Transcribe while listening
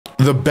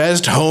The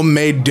best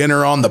homemade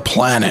dinner on the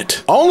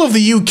planet. All of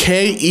the UK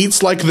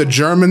eats like the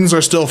Germans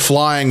are still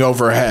flying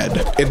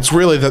overhead. It's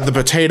really that the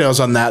potatoes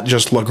on that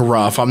just look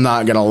rough. I'm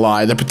not gonna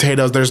lie. The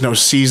potatoes, there's no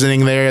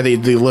seasoning there. They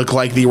look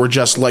like they were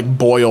just like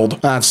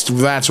boiled.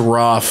 That's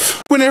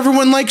rough. When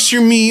everyone likes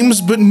your memes,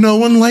 but no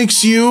one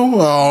likes you.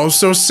 Oh,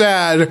 so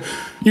sad.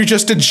 You're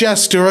just a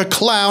jester, a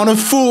clown, a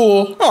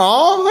fool.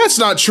 Aw, that's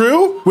not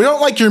true. We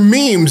don't like your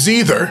memes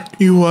either.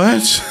 You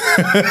what?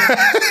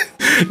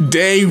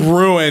 Day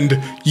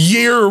ruined.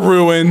 Year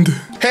ruined.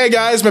 Hey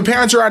guys, my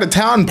parents are out of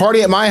town.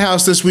 Party at my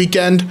house this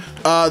weekend.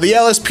 The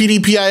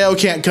LSPDPIO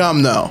can't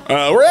come though.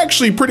 We're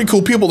actually pretty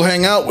cool people to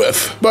hang out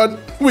with, but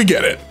we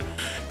get it.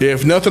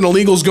 If nothing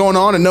illegal's going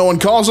on and no one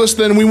calls us,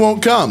 then we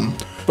won't come.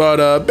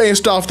 But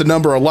based off the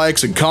number of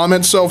likes and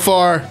comments so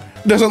far,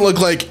 doesn't look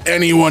like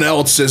anyone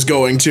else is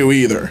going to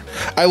either.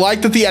 I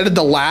like that they added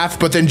the laugh,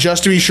 but then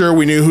just to be sure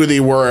we knew who they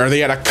were, they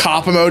had a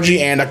cop emoji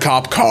and a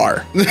cop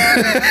car.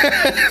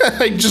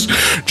 Like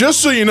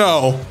just so you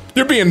know,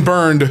 you're being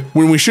burned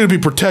when we should be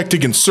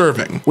protecting and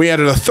serving. We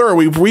added a third.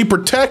 We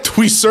protect,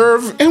 we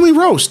serve, and we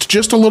roast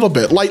just a little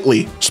bit,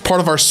 lightly. It's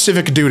part of our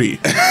civic duty.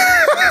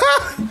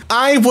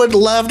 I would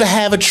love to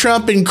have a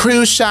Trump and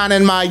Cruz sign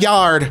in my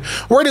yard.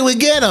 Where do we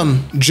get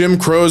them? Jim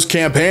Crow's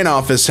campaign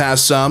office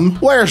has some.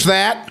 Where's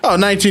that? Oh,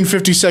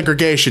 1950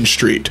 Segregation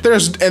Street.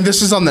 And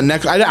this is on the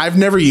next, I've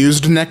never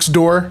used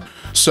Nextdoor.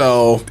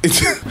 So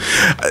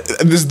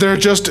they're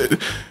just,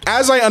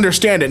 as I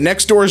understand it,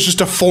 Nextdoor is just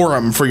a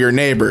forum for your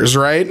neighbors,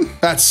 right?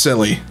 That's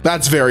silly.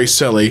 That's very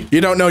silly. You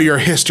don't know your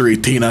history,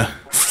 Tina.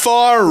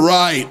 Far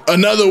right.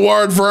 Another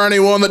word for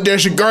anyone that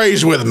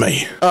disagrees with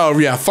me. Oh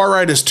yeah, far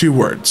right is 2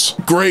 words.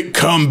 Great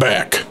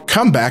comeback.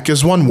 Comeback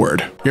is 1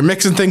 word. You're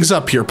mixing things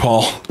up here,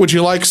 Paul. Would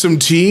you like some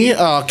tea?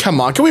 Oh,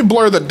 come on. Can we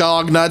blur the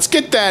dog nuts?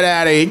 Get that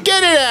out of here.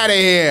 Get it out of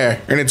here.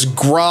 And it's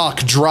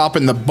Grok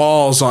dropping the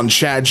balls on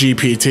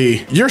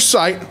ChatGPT. Your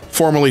site,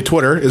 formerly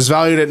Twitter, is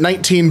valued at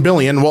 19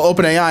 billion, while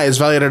OpenAI is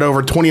valued at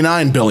over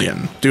 29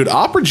 billion. Dude,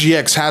 Opera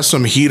GX has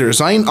some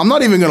heaters. I'm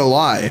not even gonna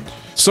lie.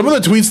 Some of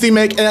the tweets they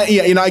make, yeah,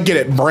 you know, I get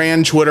it.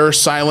 Brand Twitter,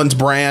 silence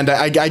brand,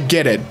 I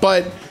get it.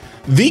 But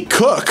they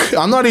cook.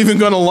 I'm not even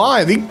gonna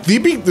lie.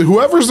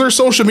 Whoever's their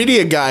social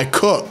media guy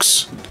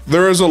cooks.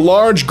 There is a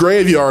large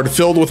graveyard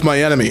filled with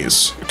my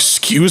enemies.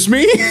 Excuse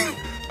me?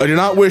 I do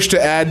not wish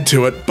to add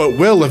to it, but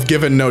will if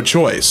given no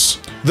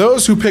choice.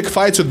 Those who pick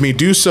fights with me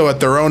do so at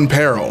their own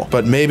peril,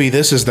 but maybe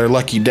this is their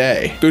lucky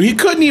day. Dude, he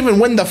couldn't even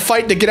win the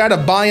fight to get out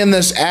of buying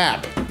this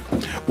app.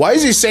 Why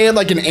is he saying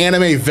like an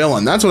anime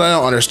villain? That's what I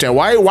don't understand.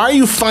 Why are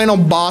you final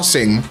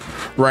bossing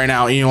right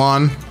now,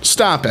 Elon?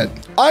 Stop it.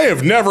 I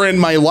have never in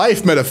my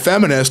life met a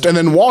feminist and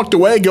then walked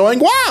away going,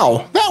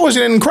 wow, that was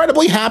an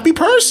incredibly happy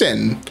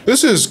person.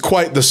 This is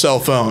quite the cell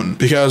phone,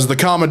 because the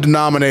common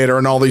denominator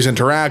in all these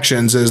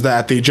interactions is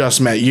that they just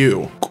met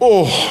you.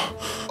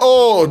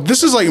 Oh,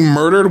 this is like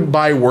Murdered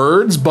by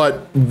Words,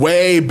 but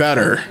way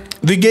better.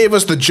 They gave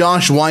us the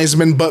Josh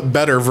Wiseman but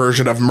better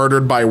version of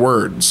Murdered by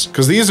Words.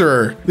 Cause these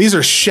are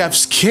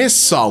chef's kiss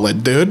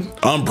solid, dude.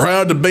 I'm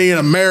proud to be an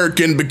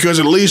American because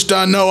at least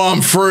I know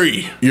I'm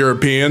free.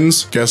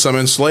 Europeans, guess I'm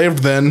enslaved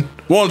then.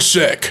 1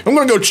 sec, I'm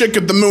gonna go check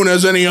if the moon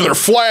has any other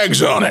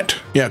flags on it.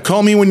 Yeah,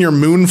 call me when your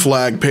moon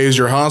flag pays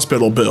your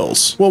hospital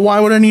bills. Well, why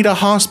would I need a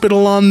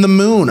hospital on the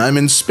moon? I'm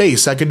in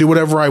space, I can do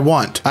whatever I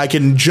want. I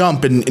can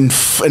jump and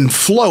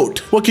float.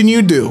 What can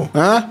you do,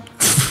 huh?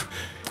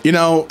 You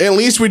know, at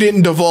least we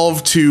didn't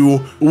devolve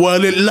to,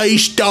 well, at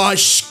least our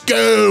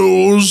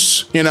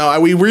schools. You know,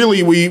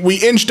 we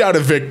inched out a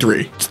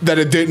victory that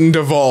it didn't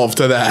devolve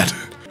to that.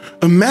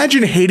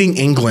 Imagine hating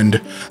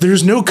England.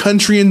 There's no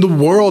country in the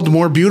world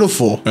more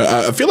beautiful.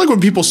 I feel like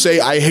when people say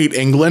I hate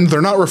England,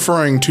 they're not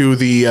referring to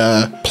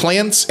the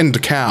plants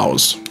and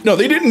cows. No,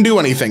 they didn't do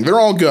anything. They're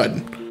all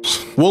good.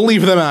 We'll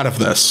leave them out of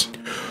this.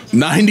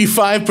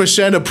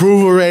 95%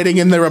 approval rating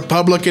in the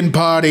Republican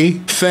Party.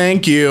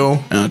 Thank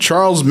you.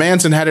 Charles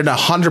Manson had an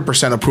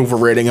 100% approval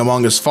rating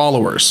among his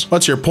followers.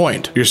 What's your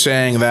point? You're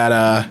saying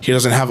that he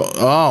doesn't have,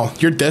 oh,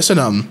 you're dissing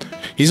him.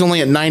 He's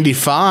only at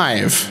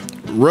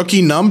 95.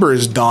 Rookie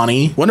numbers,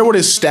 Donnie. Wonder what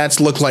his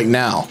stats look like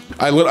now.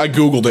 I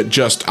Googled it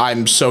just,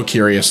 I'm so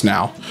curious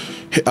now.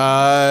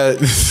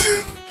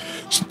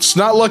 It's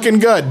not looking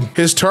good.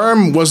 His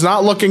term was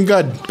not looking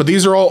good, but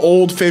these are all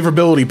old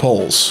favorability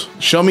polls.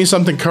 Show me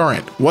something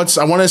current.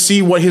 I want to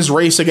see what his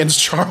race against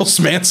Charles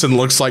Manson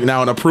looks like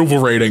now in approval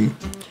rating.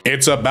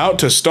 It's about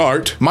to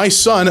start. My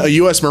son, a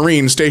US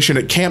Marine stationed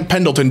at Camp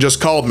Pendleton, just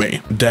called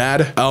me.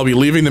 Dad, I'll be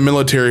leaving the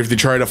military if they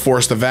try to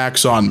force the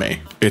vax on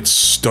me. It's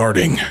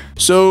starting.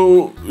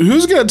 So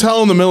who's gonna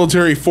tell him the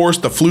military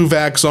forced the flu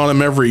vax on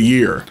him every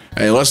year?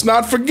 Hey, let's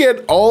not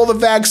forget all the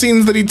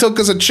vaccines that he took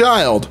as a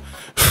child.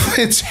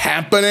 It's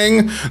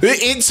happening.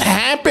 It's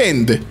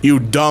happened, you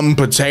dumb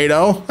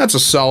potato. That's a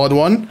solid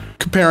one.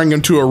 Comparing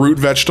him to a root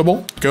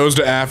vegetable. Goes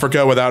to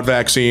Africa without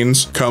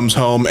vaccines. Comes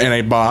home in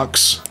a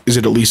box. Is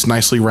it at least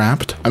nicely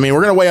wrapped? I mean,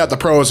 we're gonna weigh out the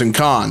pros and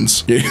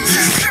cons.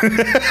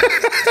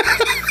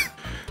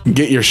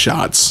 Get your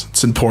shots.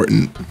 It's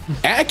important.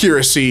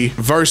 Accuracy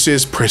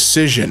versus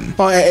precision.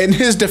 Well, in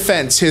his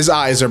defense, his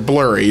eyes are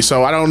blurry,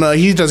 so I don't know.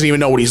 He doesn't even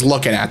know what he's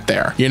looking at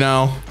there, you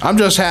know? I'm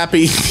just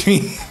happy.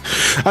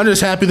 I'm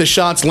just happy the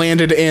shots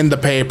landed in the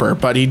paper,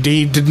 but he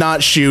did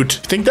not shoot.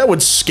 I think that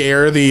would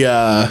scare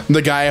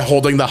the guy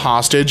holding the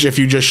hostage if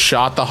you just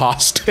shot the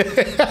hostage.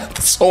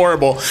 That's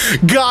horrible.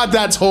 God,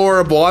 that's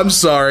horrible. I'm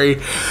sorry.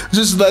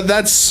 Just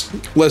that's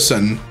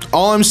listen.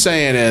 All I'm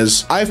saying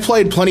is I've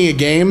played plenty of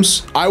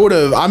games.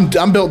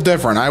 I'm built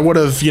different. I would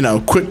have, you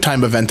know, quick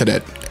time evented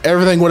it.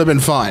 Everything would have been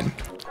fine.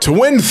 To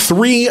win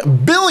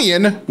 $3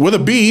 billion with a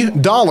B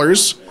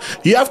dollars,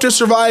 you have to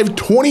survive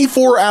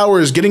 24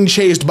 hours getting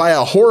chased by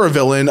a horror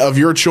villain of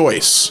your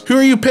choice. Who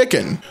are you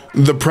picking?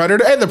 The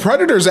Predator? Hey, the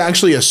Predator is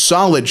actually a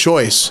solid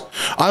choice.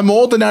 I'm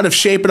old and out of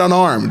shape and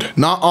unarmed,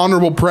 not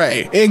honorable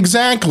prey.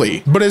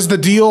 Exactly. But is the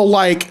deal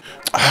like,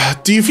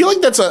 do you feel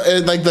like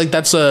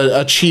that's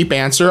a cheap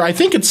answer? I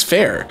think it's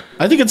fair.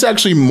 I think it's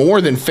actually more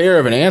than fair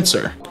of an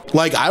answer.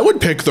 Like, I would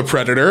pick the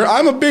Predator.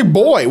 I'm a big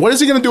boy. What is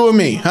he gonna do with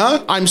me,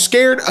 huh? I'm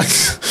scared.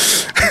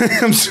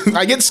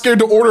 I get scared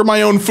to order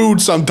my own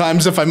food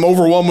sometimes if I'm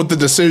overwhelmed with the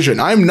decision.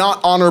 I'm not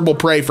honorable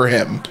prey for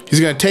him. He's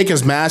gonna take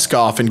his mask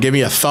off and give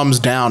me a thumbs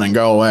down and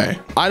go away.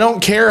 I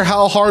don't care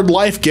how hard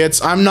life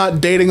gets. I'm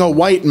not dating a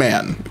white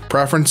man.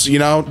 Preference, you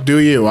know, do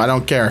you. I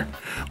don't care.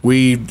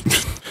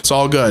 It's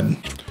all good.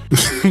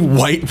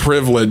 White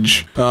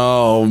privilege.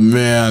 Oh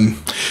man.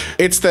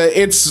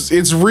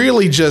 It's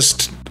really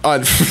just,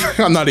 I'm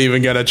not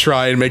even gonna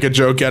try and make a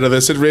joke out of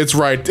this. It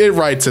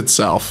writes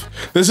itself.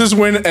 This is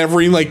when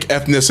every like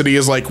ethnicity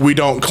is like, we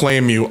don't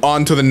claim you,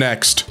 on to the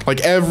next.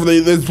 Like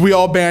we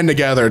all band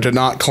together to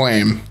not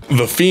claim.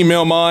 The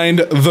female mind,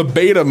 the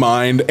beta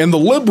mind, and the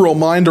liberal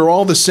mind are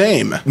all the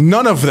same.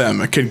 None of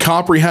them can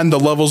comprehend the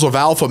levels of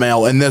alpha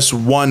male in this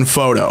one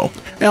photo.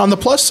 And on the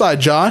plus side,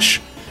 Josh,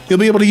 you'll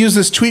be able to use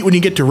this tweet when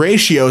you get to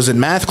ratios in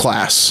math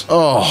class.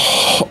 Oh,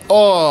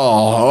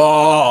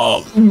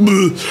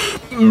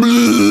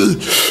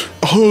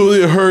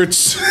 it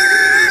hurts.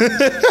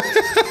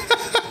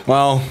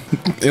 Well,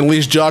 at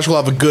least Josh will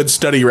have a good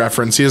study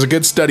reference. He has a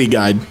good study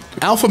guide.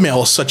 Alpha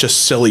male is such a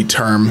silly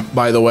term,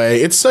 by the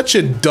way. It's such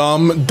a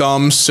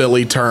dumb,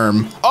 silly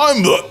term.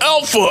 I'm the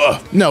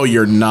alpha. No,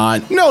 you're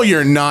not. No,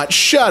 you're not.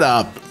 Shut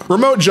up.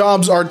 Remote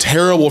jobs are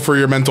terrible for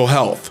your mental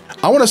health.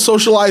 I want to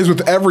socialize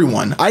with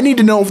everyone. I need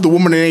to know if the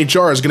woman in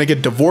HR is going to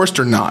get divorced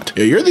or not.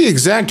 Yeah, you're the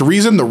exact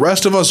reason the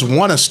rest of us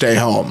want to stay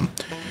home.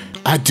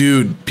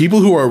 Dude,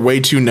 people who are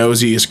way too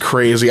nosy is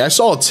crazy. I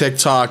saw a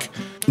TikTok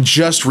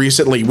just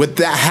recently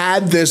that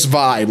had this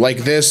vibe,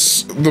 like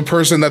the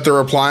person that they're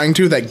replying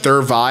to, like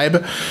their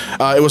vibe.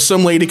 It was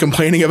some lady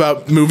complaining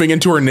about moving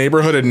into her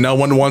neighborhood and no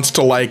one wants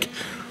to like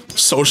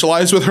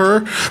socialize with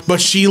her,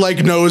 but she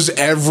like knows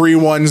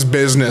everyone's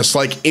business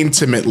like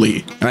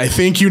intimately. And I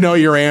think you know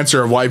your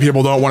answer of why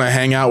people don't want to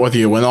hang out with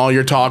you when all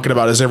you're talking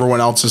about is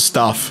everyone else's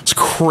stuff. It's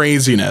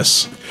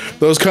craziness.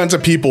 Those kinds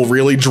of people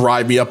really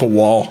drive me up a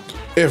wall.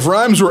 If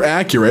rhymes were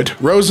accurate,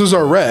 roses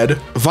are red,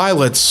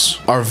 violets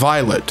are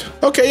violet.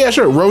 Okay, yeah,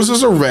 sure.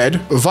 Roses are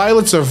red,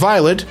 violets are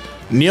violet.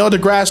 Neil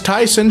deGrasse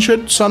Tyson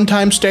should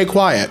sometimes stay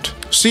quiet.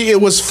 See, it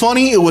was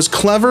funny, it was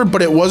clever,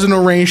 but it wasn't a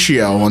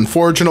ratio.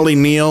 Unfortunately,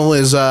 Neil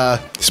is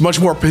much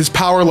more, his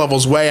power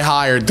level's way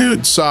higher.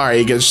 Dude, sorry,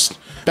 he gets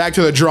back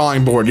to the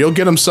drawing board. You'll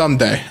get him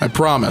someday, I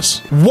promise.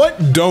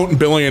 What don't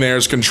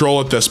billionaires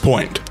control at this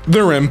point?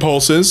 Their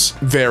impulses.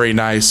 Very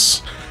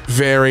nice.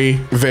 Very,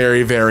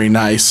 very, very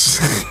nice.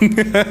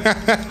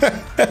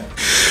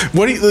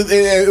 What do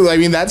you, I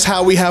mean, that's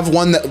how we have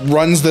one that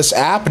runs this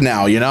app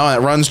now, you know,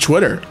 that runs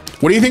Twitter.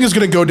 What do you think is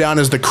going to go down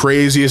as the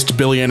craziest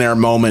billionaire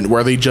moment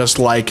where they just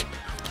like,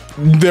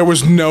 there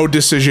was no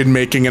decision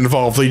making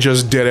involved, they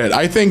just did it?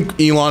 I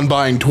think Elon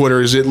buying Twitter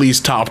is at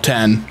least top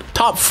 10,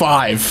 top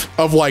 5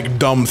 of like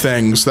dumb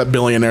things that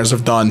billionaires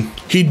have done.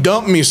 He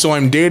dumped me, so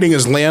I'm dating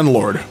his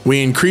landlord.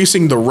 We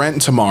increasing the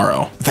rent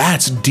tomorrow.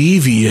 That's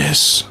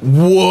devious.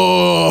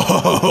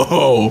 Whoa.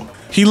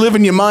 He live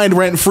in your mind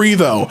rent free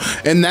though.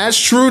 And that's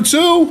true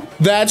too.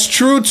 That's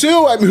true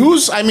too.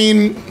 I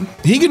mean,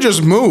 he could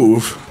just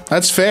move.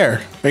 That's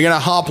fair. Are you gonna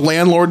hop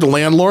landlord to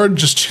landlord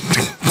just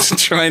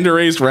trying to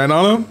raise rent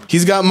on him?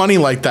 He's got money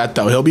like that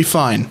though, he'll be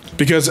fine.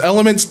 Because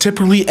elements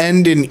typically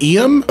end in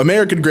 -ium,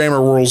 American grammar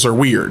rules are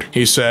weird.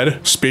 He said,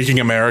 speaking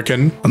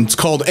American, it's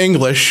called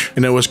English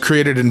and it was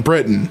created in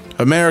Britain.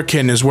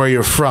 American is where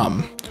you're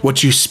from.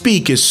 What you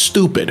speak is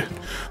stupid.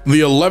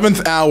 The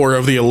 11th hour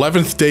of the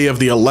 11th day of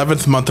the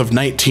 11th month of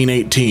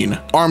 1918,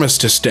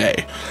 Armistice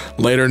Day,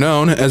 later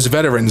known as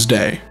Veterans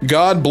Day.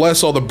 God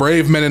bless all the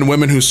brave men and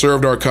women who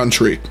served our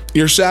country.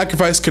 Your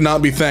sacrifice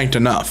cannot be thanked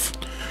enough.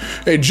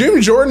 Hey, Jim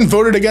Jordan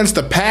voted against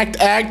the PACT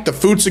Act, the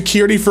Food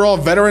Security for All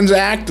Veterans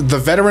Act, the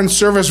Veteran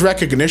Service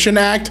Recognition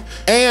Act,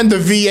 and the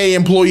VA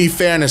Employee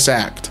Fairness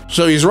Act.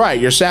 So he's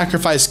right, your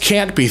sacrifice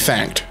can't be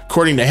thanked.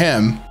 according to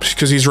him,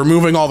 because he's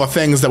removing all the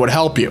things that would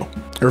help you,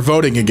 or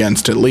voting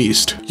against at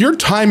least. Your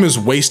time is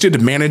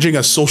wasted managing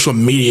a social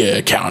media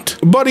account.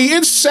 Buddy,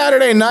 it's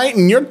Saturday night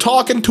and you're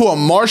talking to a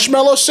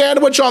marshmallow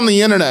sandwich on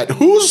the internet.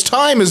 Whose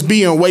time is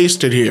being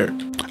wasted here?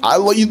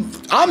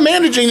 I'm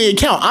managing the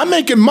account. I'm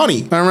making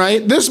money, all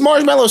right? This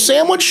marshmallow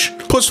sandwich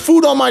puts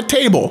food on my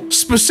table.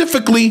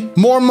 Specifically,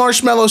 more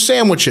marshmallow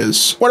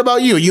sandwiches. What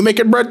about you? You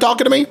making bread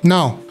talking to me?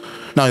 No,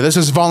 this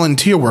is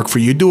volunteer work for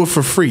you. You do it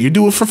for free. You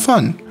do it for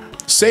fun.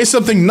 Say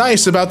something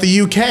nice about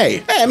the UK.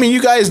 Hey, I mean,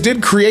 you guys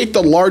did create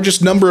the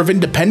largest number of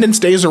Independence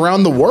Days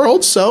around the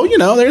world, so, you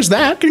know, there's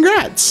that.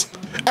 Congrats.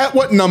 At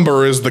what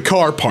number is the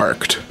car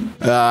parked?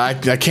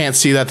 I can't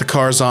see that the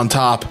car's on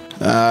top.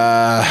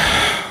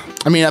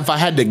 I mean, if I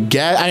had to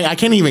guess, I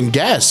can't even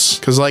guess,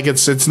 because, like,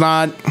 it's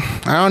not,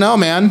 I don't know,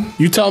 man.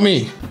 You tell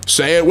me.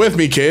 Say it with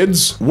me,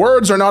 kids.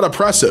 Words are not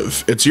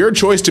oppressive. It's your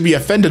choice to be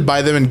offended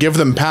by them and give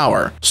them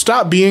power.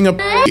 Stop being a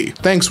p***.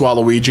 Thanks,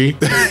 Waluigi.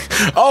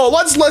 Oh,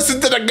 let's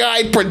listen to the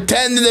guy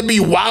pretending to be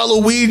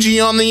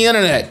Waluigi on the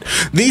internet.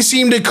 These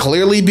seem to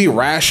clearly be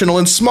rational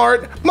and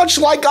smart, much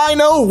like I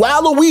know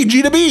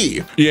Waluigi to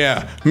be.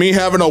 Yeah, me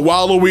having a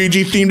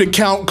Waluigi-themed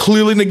account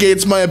clearly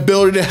negates my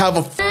ability to have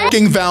a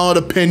fucking valid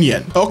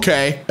opinion.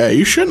 Okay. Hey,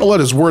 you shouldn't let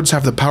his words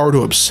have the power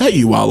to upset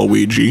you,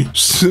 Waluigi.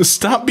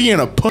 Stop being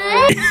a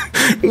pussy.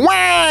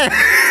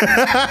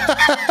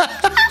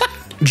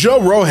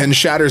 Joe Rohan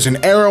shatters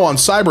an arrow on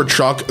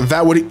Cybertruck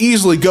that would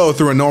easily go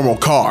through a normal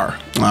car.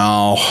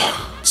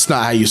 Oh, it's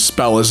not how you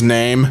spell his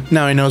name.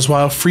 Now he knows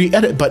why a free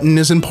edit button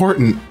is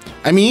important.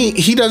 I mean,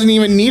 he doesn't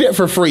even need it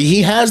for free.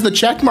 He has the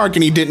check mark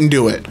and he didn't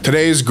do it.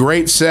 Today's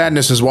great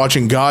sadness is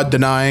watching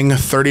God-denying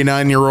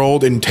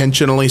 39-year-old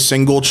intentionally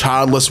single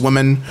childless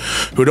women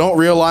who don't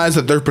realize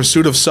that their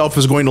pursuit of self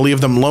is going to leave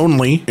them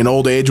lonely in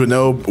old age with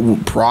no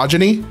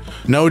progeny,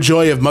 no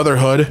joy of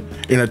motherhood,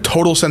 and a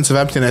total sense of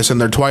emptiness in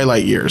their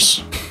twilight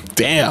years.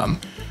 Damn.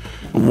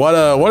 What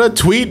a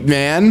tweet,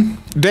 man.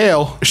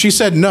 Dale, she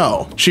said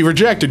no. She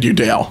rejected you,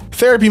 Dale.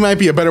 Therapy might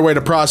be a better way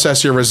to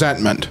process your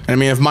resentment. I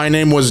mean, if my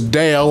name was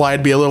Dale,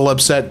 I'd be a little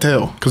upset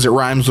too, because it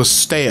rhymes with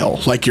stale,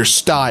 like your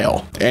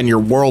style and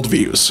your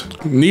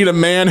worldviews. Need a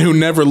man who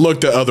never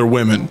looked at other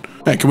women.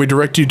 Hey, can we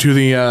direct you to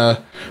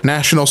the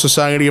National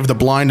Society of the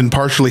Blind and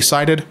Partially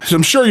Sighted?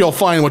 I'm sure you'll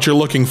find what you're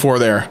looking for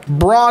there.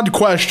 Broad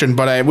question,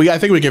 but I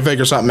think we can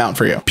figure something out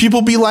for you.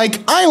 People be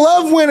like, I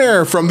love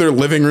winter, from their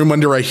living room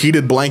under a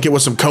heated blanket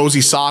with some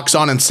cozy socks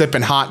on and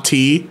sipping hot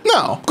tea.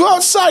 No, go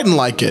outside and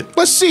like it.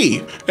 Let's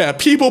see. Yeah,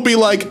 people be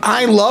like,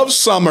 I love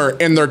summer,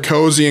 in their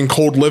cozy and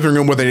cold living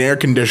room with an air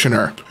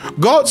conditioner.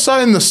 Go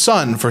outside in the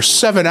sun for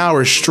 7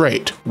 hours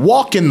straight.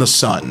 Walk in the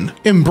sun.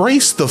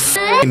 Embrace the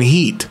f***ing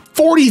heat.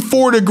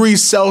 44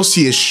 degrees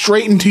Celsius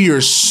straight into your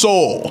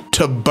soul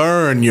to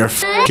burn your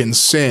fucking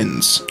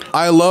sins.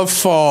 I love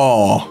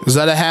fall. Is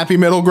that a happy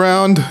middle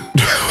ground?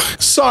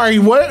 Sorry,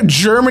 what?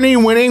 Germany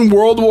winning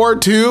World War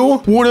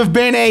II would have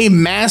been a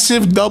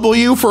massive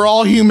W for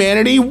all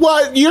humanity?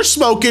 What? You're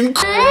smoking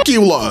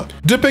c***ula.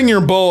 Dipping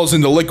your balls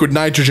into liquid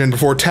nitrogen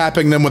before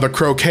tapping them with a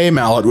croquet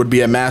mallet would be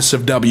a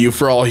massive W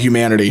for all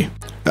humanity.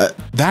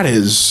 That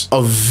is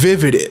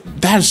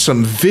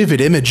some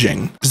vivid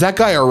imaging. Is that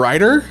guy a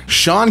writer?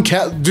 Sean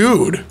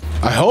dude,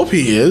 I hope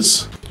he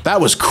is.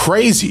 That was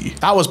crazy.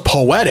 That was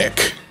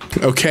poetic.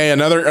 Okay,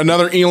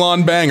 another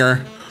Elon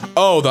banger.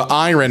 Oh, the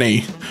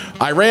irony.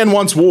 Iran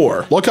wants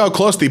war. Look how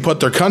close they put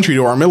their country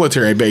to our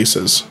military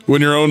bases.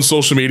 When your own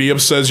social media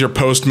says your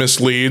post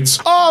misleads.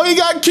 Oh, he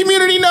got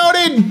community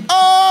noted.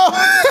 Oh.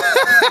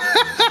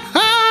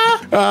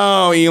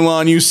 Oh,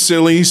 Elon, you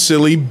silly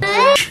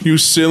bitch. You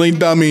silly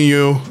dummy,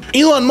 you.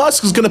 Elon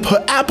Musk is gonna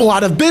put Apple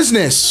out of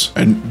business.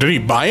 And did he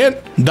buy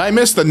it? Did I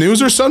miss the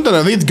news or something?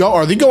 Are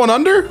they going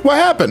under? What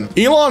happened?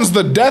 Elon's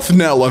the death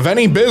knell of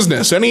any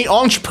business, any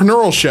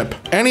entrepreneurship,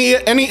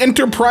 any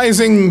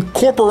enterprising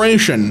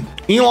corporation.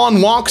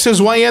 Elon walks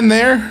his way in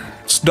there.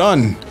 It's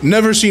done.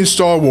 Never seen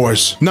Star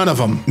Wars. None of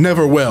them.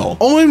 Never will.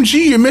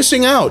 OMG, you're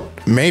missing out.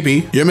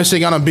 Maybe. You're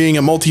missing out on being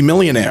a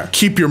multimillionaire.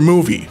 Keep your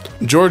movie.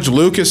 George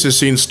Lucas has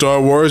seen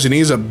Star Wars and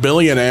he's a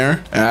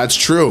billionaire. That's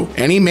true.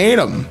 And he made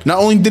them. Not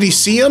only did he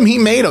see them, he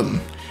made them.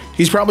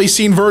 He's probably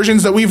seen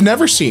versions that we've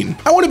never seen.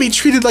 I want to be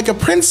treated like a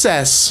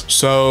princess.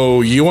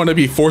 So you want to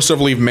be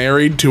forcibly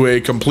married to a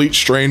complete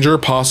stranger,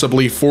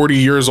 possibly 40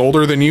 years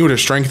older than you, to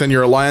strengthen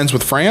your alliance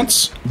with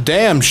France?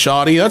 Damn,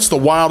 shoddy, that's the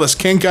wildest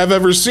kink I've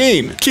ever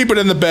seen. Keep it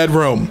in the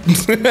bedroom.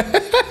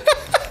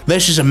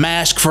 This is a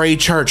mask-free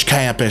church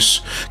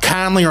campus.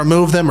 Kindly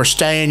remove them or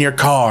stay in your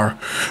car.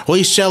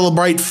 We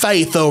celebrate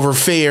faith over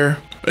fear.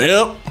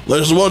 Yep,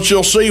 this is what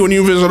you'll see when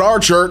you visit our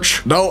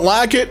church. Don't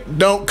like it?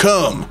 Don't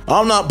come.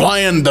 I'm not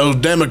playing those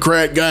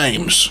Democrat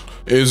games.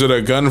 Is it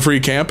a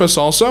gun-free campus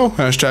also?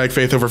 Hashtag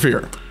faith over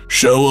fear.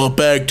 Show up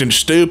acting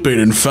stupid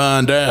and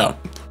find out.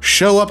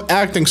 Show up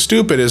acting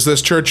stupid is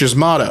this church's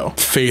motto.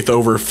 Faith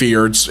over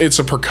fear. It's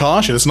a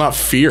precaution. It's not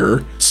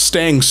fear. It's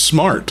staying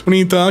smart. What are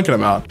you talking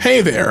about?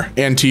 Hey there,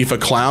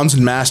 Antifa clowns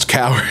and masked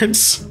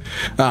cowards.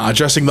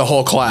 Addressing the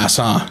whole class,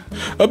 huh?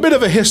 A bit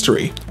of a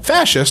history.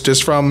 Fascist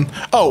is from...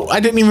 Oh, I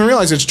didn't even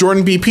realize it's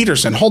Jordan B.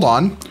 Peterson. Hold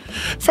on.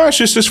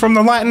 Fascist is from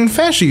the Latin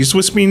fasces,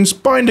 which means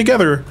bind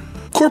together.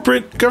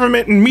 Corporate,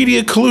 government, and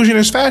media collusion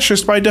is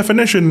fascist by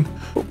definition.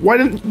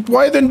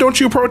 Why then don't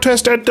you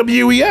protest at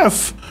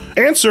WEF?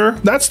 Answer,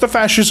 that's the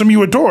fascism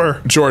you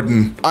adore.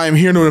 Jordan, I am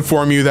here to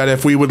inform you that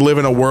if we would live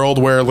in a world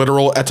where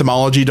literal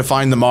etymology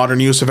defined the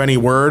modern use of any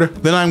word,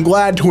 then I'm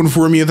glad to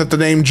inform you that the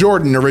name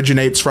Jordan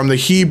originates from the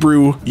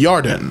Hebrew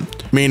yarden,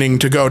 meaning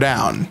to go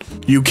down.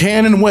 You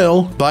can and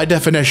will, by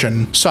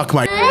definition, suck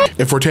my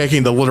if we're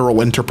taking the literal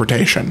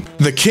interpretation.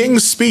 The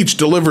King's speech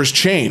delivers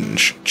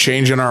change.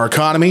 Change in our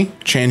economy,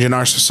 change in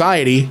our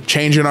society,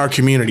 change in our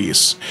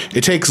communities.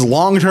 It takes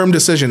long-term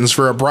decisions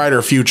for a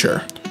brighter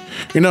future.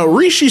 You know,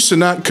 Rishi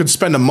Sunak could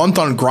spend a month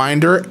on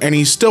Grindr and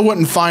he still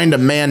wouldn't find a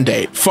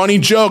mandate. Funny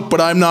joke,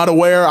 but I'm not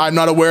aware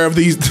of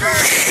these.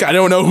 I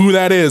don't know who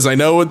that is. I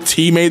know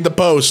he made the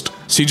post.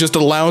 Is he just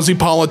a lousy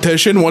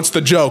politician? What's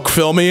the joke?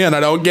 Fill me in. I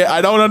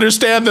don't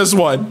understand this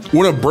one.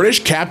 When a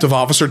British captive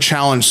officer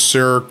challenged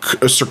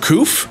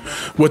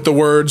Surcouf with the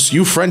words,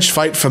 "You French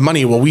fight for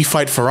money while we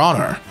fight for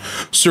honor,"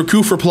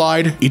 Surcouf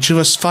replied, "Each of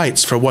us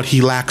fights for what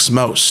he lacks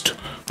most."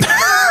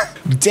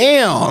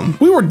 Damn,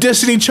 we were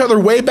dissing each other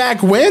way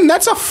back when?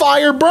 That's a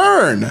fire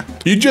burn.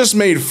 You just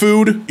made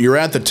food, you're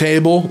at the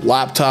table,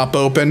 laptop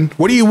open.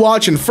 What are you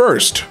watching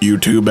first?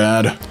 YouTube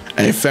ad.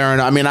 Hey, fair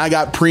enough. I mean, I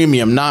got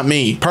premium, not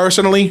me.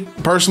 Personally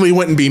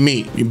wouldn't be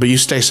me, but you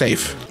stay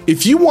safe.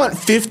 If you want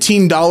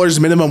 $15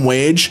 minimum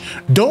wage,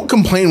 don't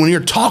complain when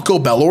your Taco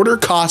Bell order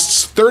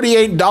costs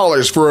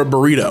 $38 for a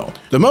burrito.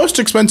 The most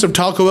expensive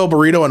Taco Bell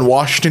burrito in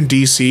Washington,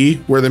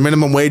 D.C., where the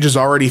minimum wage is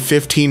already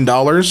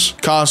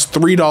 $15, costs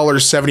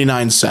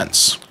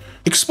 $3.79.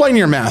 Explain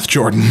your math,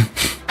 Jordan.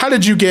 How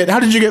did you get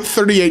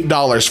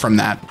 $38 from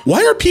that?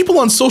 Why are people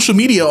on social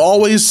media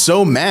always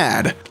so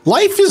mad?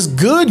 Life is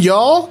good,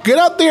 y'all. Get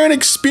out there and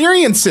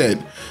experience it.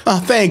 Oh,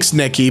 thanks,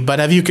 Nikki, but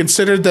have you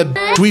considered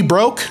that we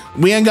broke?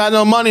 We ain't got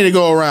no money to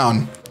go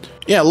around.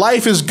 Yeah,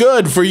 life is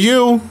good for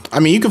you. I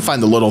mean, you can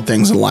find the little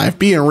things in life.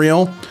 Being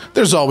real,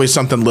 there's always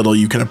something little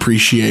you can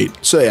appreciate.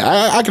 So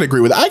yeah, I can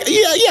agree with that.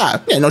 Yeah,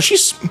 no,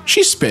 she's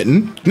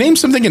spitting. Name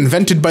something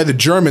invented by the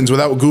Germans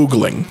without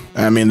Googling.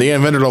 I mean, they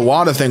invented a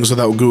lot of things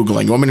without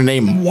Googling. You want me to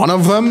name one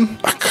of them?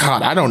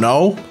 God, I don't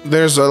know.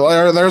 There's a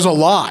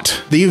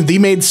lot. They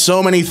made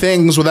so many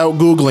things without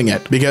Googling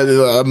it, because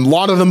a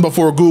lot of them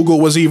before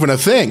Google was even a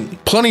thing.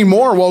 Plenty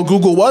more while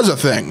Google was a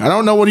thing. I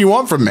don't know what you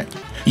want from me.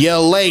 You're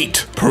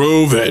late.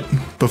 Prove it.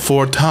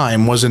 Before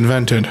time was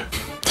invented.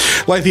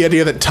 Like the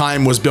idea that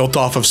time was built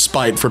off of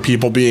spite for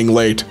people being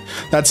late.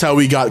 That's how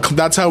we got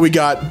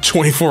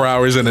 24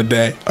 hours in a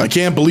day. I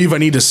can't believe I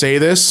need to say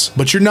this,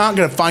 but you're not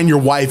gonna find your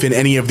wife in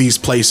any of these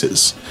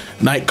places.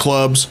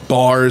 Nightclubs,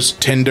 bars,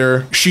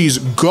 Tinder. She's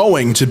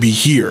going to be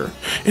here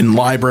in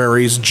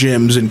libraries,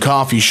 gyms, and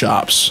coffee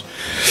shops.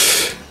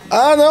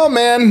 I don't know,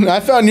 man. I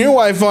found your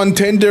wife on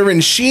Tinder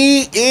and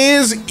she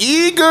is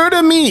eager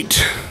to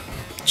meet.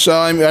 So,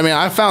 I mean,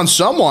 I found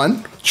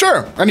someone.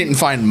 Sure, I didn't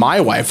find my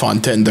wife on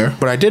Tinder,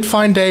 but I did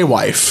find a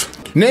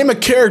wife. Name a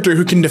character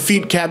who can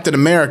defeat Captain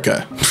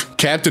America.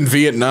 Captain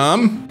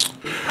Vietnam?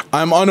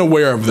 I'm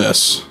unaware of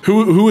this.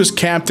 Who is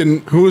Captain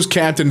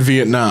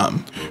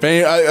Vietnam?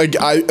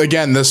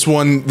 Again,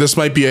 this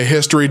might be a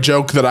history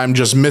joke that I'm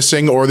just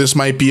missing, or this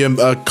might be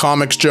a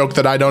comics joke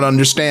that I don't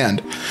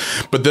understand.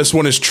 But this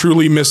one is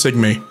truly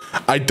missing me.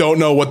 I don't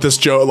know what this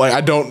joke, like,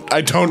 I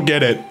don't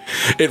get it.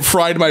 It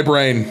fried my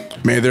brain.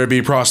 May there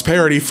be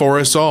prosperity for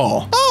us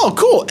all. Oh,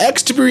 cool.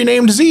 X to be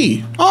renamed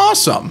Z.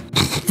 Awesome.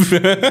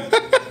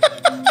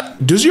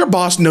 Does your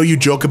boss know you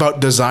joke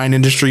about design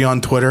industry on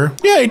Twitter?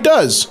 Yeah, he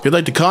does. If you'd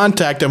like to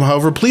contact him,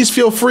 however, please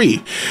feel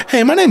free.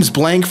 Hey, my name's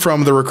Blank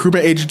from the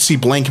recruitment agency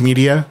Blank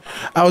Media.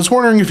 I was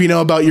wondering if you know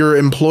about your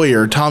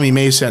employer, Tommy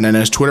Mason, and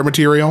his Twitter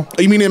material.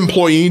 You mean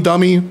employee,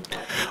 dummy?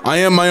 I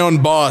am my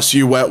own boss,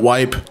 you wet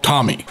wipe.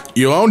 Tommy,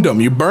 you owned him,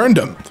 you burned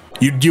him.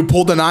 You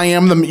pulled an I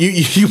am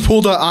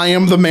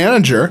the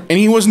manager, and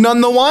he was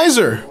none the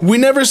wiser. We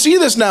never see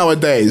this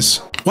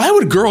nowadays. Why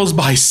would girls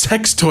buy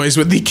sex toys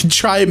when they can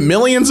try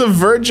millions of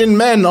virgin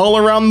men all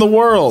around the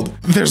world?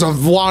 There's a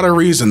lot of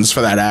reasons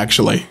for that,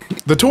 actually.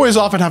 The toys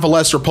often have a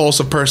less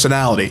repulsive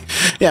personality.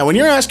 Yeah, when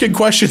you're asking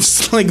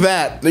questions like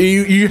that,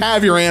 you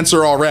have your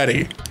answer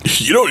already.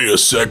 You don't need a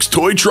sex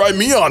toy, try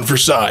me on for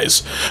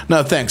size.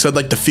 No thanks, I'd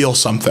like to feel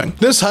something.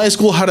 This high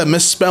school had a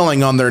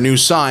misspelling on their new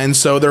sign,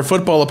 so their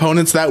football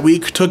opponents that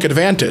week took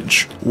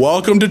advantage.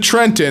 Welcome to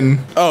Trenton.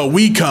 Oh,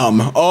 we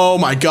come. Oh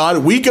my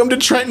god, we come to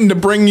Trenton to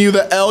bring you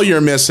the L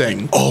you're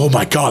missing. Oh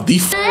my god, they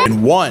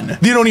f***ing won.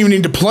 They don't even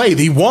need to play,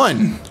 they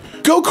won.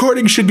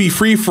 Go-karting should be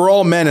free for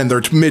all men in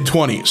their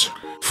mid-20s.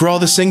 For all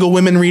the single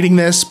women reading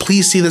this,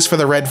 please see this for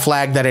the red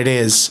flag that it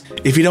is.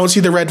 If you don't see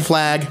the red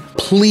flag,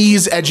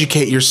 please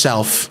educate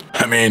yourself.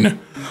 I mean,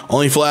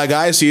 only flag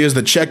I see is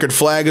the checkered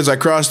flag as I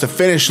cross the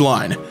finish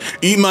line.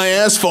 Eat my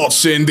asphalt,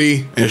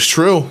 Cindy. It's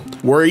true.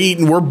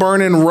 We're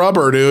burning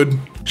rubber, dude.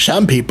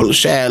 Some people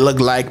say I look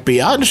like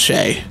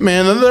Beyonce.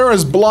 Man, they're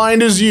as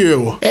blind as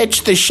you.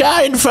 It's the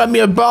shine from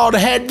your bald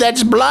head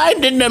that's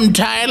blinding them,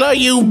 Tyler,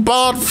 you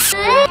bald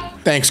f.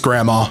 Thanks,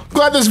 Grandma.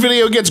 Glad this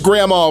video gets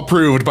Grandma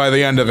approved by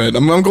the end of it.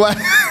 I'm glad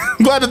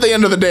glad at the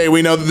end of the day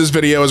we know that this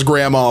video is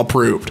Grandma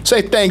approved.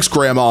 Say thanks,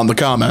 Grandma, in the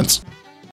comments.